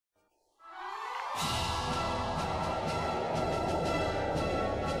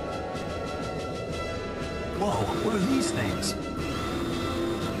Whoa, what are these things?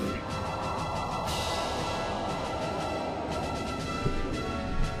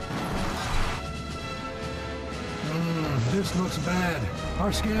 This looks bad.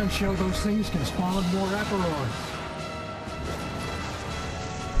 Our scans show those things can spawn more apparoids.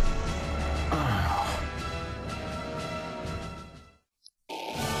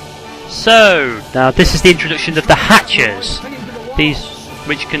 So, now this is the introduction of the hatchers. These,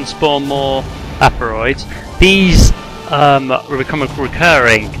 which can spawn more apparoids. These become a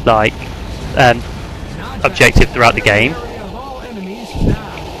recurring, like, objective throughout the game.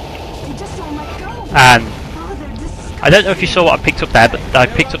 And I don't know if you saw what I picked up there, but I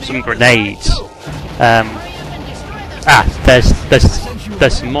picked up some grenades.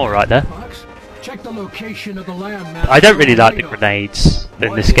 There's some more right there. I don't really like the grenades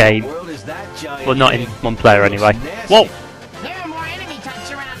in this game. Well, not in one player anyway. Whoa!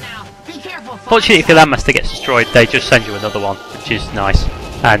 Fortunately, if your landmaster gets destroyed, they just send you another one, which is nice.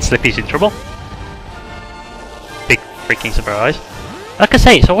 And Slippy's in trouble. Big freaking surprise. Like I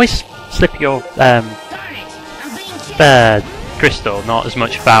say, it's always Slippy or Crystal, not as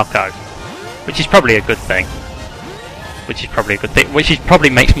much Falco, which is probably a good thing. Which probably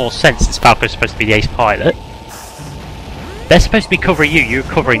makes more sense since Falco's supposed to be the ace pilot. They're supposed to be covering you, you're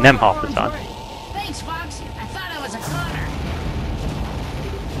covering them half the time. Thanks, Fox. I thought I was a cloner.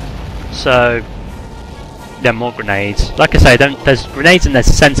 So, yeah, more grenades. Like I say, there's grenades and there's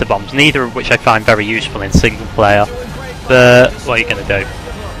sensor bombs, neither of which I find very useful in single player. But what are you going to do?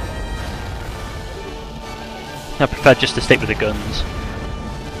 I prefer just to stick with the guns.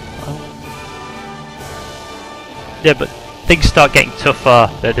 Yeah, but things start getting tougher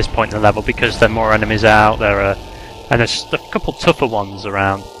at this point in the level because there are more enemies out. And there's a couple tougher ones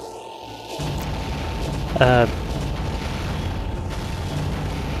around.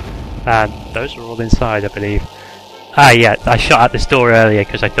 And those are all inside, I believe. Ah, yeah, I shot at this door earlier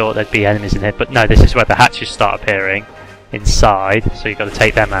because I thought there'd be enemies in it, but no, this is where the hatches start appearing inside. So you've got to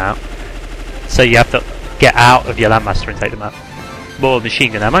take them out. So you have to get out of your landmaster and take them out. More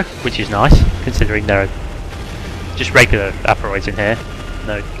machine gun ammo, which is nice, considering there are just regular apparoids in here,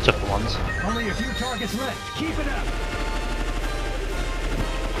 no tougher ones. Only a few targets left. Keep it up.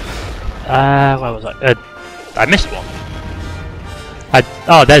 Where was I? I missed one.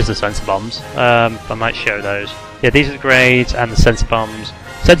 Oh, there's the sensor bombs. I might show those. Yeah, these are the grades and the sensor bombs.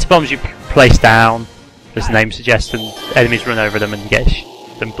 Sensor bombs you place down, as the name suggests, and enemies run over them and get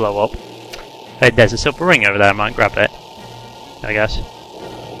them blow up. There's a silver ring over there. I might grab it, I guess.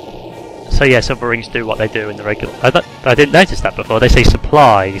 So yeah, silver rings do what they do in the regular. I didn't notice that before. They say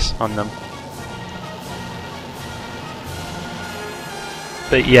supplies on them.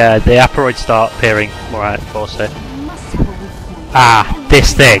 But yeah, the apparoids start appearing more out of force here. Ah,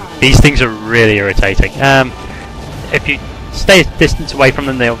 this thing. These things are really irritating. If you stay a distance away from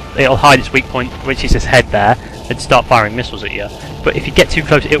them, it'll hide its weak point, which is its head there, and start firing missiles at you. But if you get too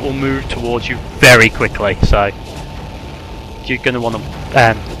close, it will move towards you very quickly. So you're going to want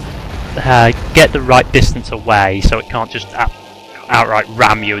to get the right distance away, so it can't just outright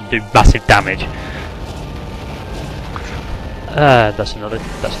ram you and do massive damage. That's another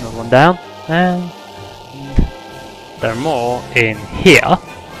one down. And there are more in here.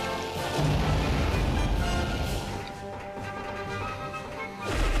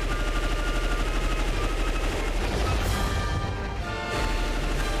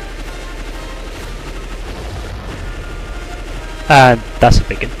 And that's a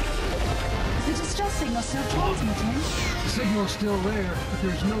big one. The distress signal still transmitting. The signal's still there, but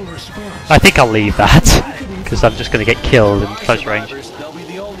there's no response. I think I'll leave that, because I'm just going to get killed in close range. They'll be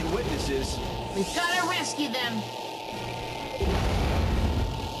the only witnesses. We've gotta rescue them.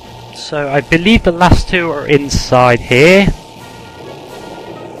 So I believe the last two are inside here.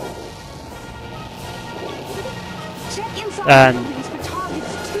 Check inside And buildings for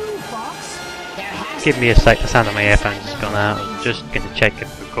targets too, Fox. There has give to me be a sec, the sound on my earphones has gone out. I'm just going to check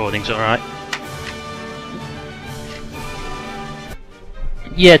if the recording's alright.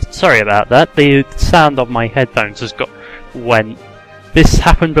 Yeah, sorry about that. The sound of my headphones has went. This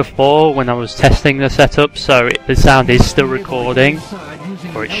happened before when I was testing the setup, so the sound is still recording,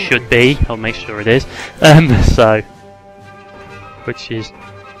 or it should be. I'll make sure it is. So, which is,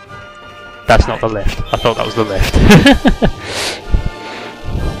 that's not the lift. I thought that was the lift.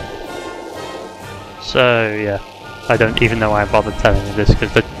 So yeah, I don't even know why I bothered telling you this,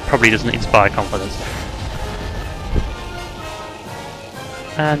 because that probably doesn't inspire confidence.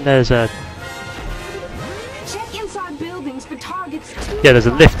 And there's a Check inside buildings for targets too. yeah, there's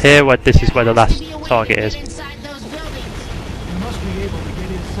a lift here where this is where the last target is. inside those buildings. You must be able to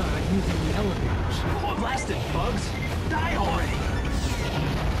get inside using the elevators. Oh, blast it!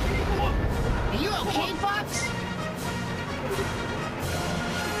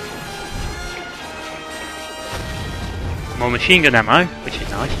 more machine gun ammo, which is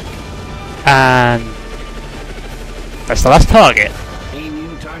nice. And that's the last target. A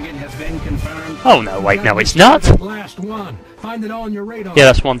new target has been confirmed. Oh no, wait, no it's not! Last one. Find it on your radar. Yeah,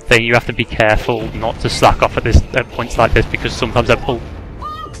 that's one thing, you have to be careful not to slack off at points like this, because sometimes they pull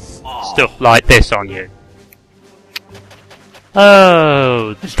stuff like this on you.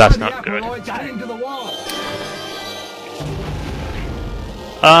 Oh, that's not good.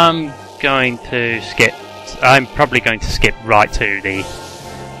 I'm probably going to skip right to the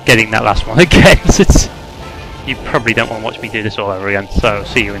getting that last one again, since you probably don't want to watch me do this all over again, so I'll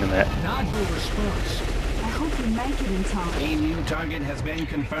see you in a minute. I hope you make it in time. A new target has been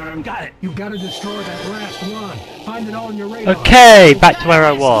confirmed. Got it. You've got to destroy that last one. Find it on your radar. Okay, back to where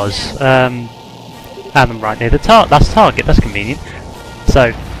I was. And I'm right near the last target, that's convenient.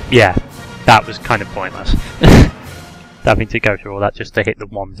 So, yeah, that was kind of pointless. Having to go through all that just to hit the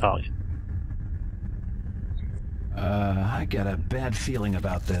one target. I got a bad feeling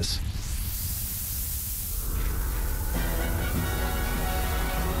about this.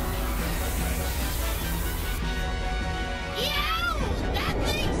 That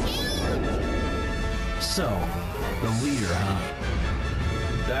thing's huge! So, the leader, huh?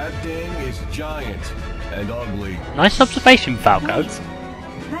 That thing is giant and ugly. Nice observation, Falco.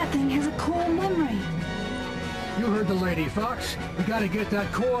 That thing has a core memory. You heard the lady, Fox. We got to get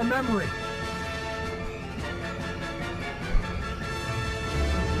that core memory.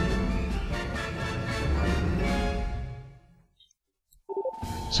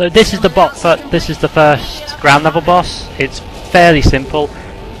 So this is the first ground level boss. It's fairly simple.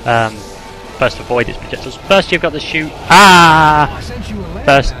 First avoid its projectiles. First you've got to shoot.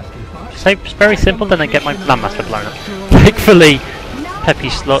 First, say it's very simple. Then I get my landmaster blown up. Thankfully, peppy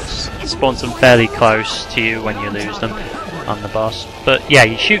sluts spawn them fairly close to you when you lose them on the boss. But yeah,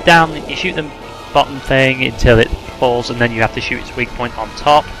 you shoot down. You shoot the bottom thing until it falls, and then you have to shoot its weak point on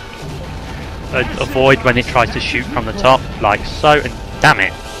top. Avoid when it tries to shoot from the top, like so. And damn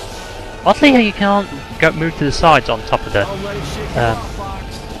it! Oddly, you can't move to the sides on top of the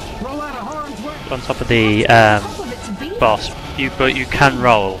boss. But you can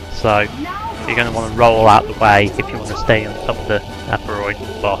roll, so you're going to want to roll out the way if you want to stay on top of the asteroid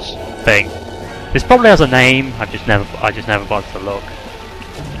boss thing. This probably has a name. I just never bothered to look.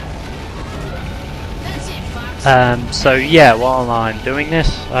 So yeah, while I'm doing this,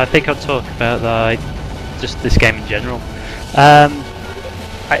 I think I'll talk about just this game in general.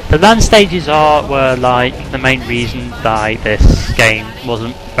 The land stages were like the main reason that this game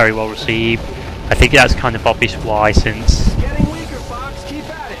wasn't very well received. I think that's kind of obvious why, since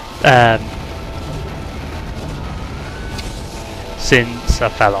since I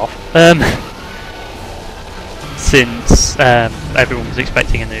fell off. Since everyone was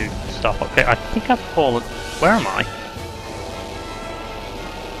expecting a new Starfox game. I think I've fallen. Where am I?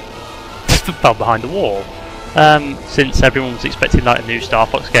 Fell behind the wall. Since everyone was expecting like a new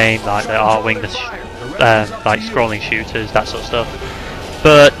Starfox game, like the R-Wing, like scrolling shooters, that sort of stuff.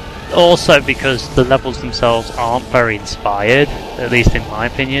 But also because the levels themselves aren't very inspired, at least in my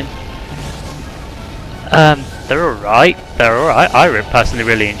opinion. They're alright. I personally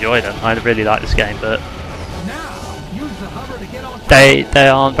really enjoy them. I really like this game, but they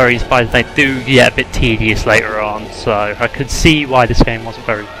aren't very inspired. They do get a bit tedious later on, so I could see why this game wasn't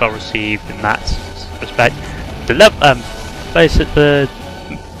very well received in that respect. The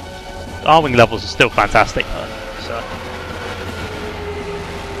R-Wing levels are still fantastic though. So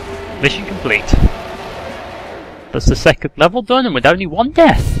mission complete. That's the second level done, and with only one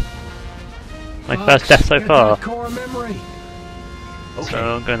death. My first death so far.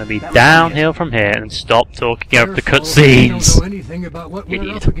 So I'm going to be downhill from here and stop talking over the cutscenes.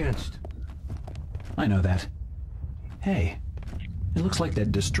 Idiot. I know that. Hey, it looks like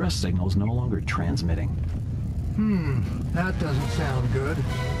that distress signal is no longer transmitting. That doesn't sound good.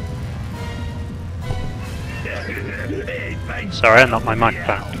 Sorry, I'm not my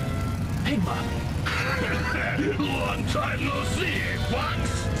microphone. Long time no see,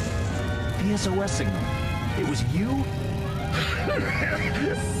 Fox. The SOS signal. It was you?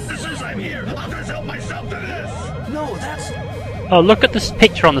 Since I'm here, I'll just help myself to this. No, that's... Oh, look at this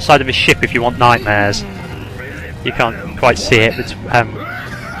picture on the side of his ship if you want nightmares. You can't quite see it, but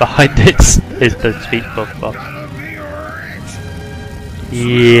behind it is the speech bubble box.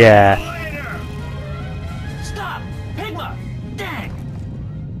 Yeah. Stop! Pigma! Dang!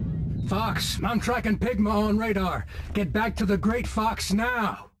 Fox, I'm tracking Pigma on radar. Get back to the Great Fox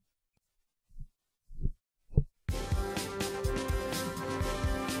now!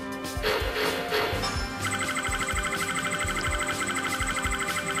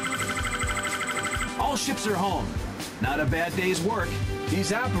 All ships are home. Not a bad day's work.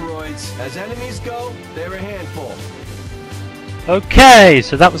 These Aperoids, as enemies go, they're a handful. Okay,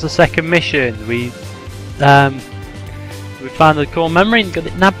 so that was the second mission. We found the core memory and got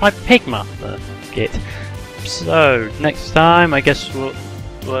it nabbed by Pigma. Git. So next time, I guess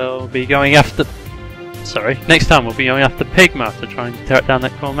we'll be going after. Sorry, next time we'll be going after Pigma to try and tear down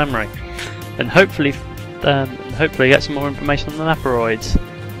that core memory, and hopefully get some more information on the Aperoids.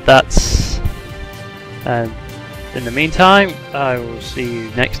 That's. In the meantime, I will see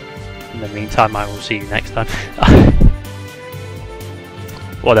you next. In the meantime, I will see you next time.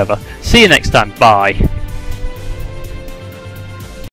 Whatever. See you next time. Bye.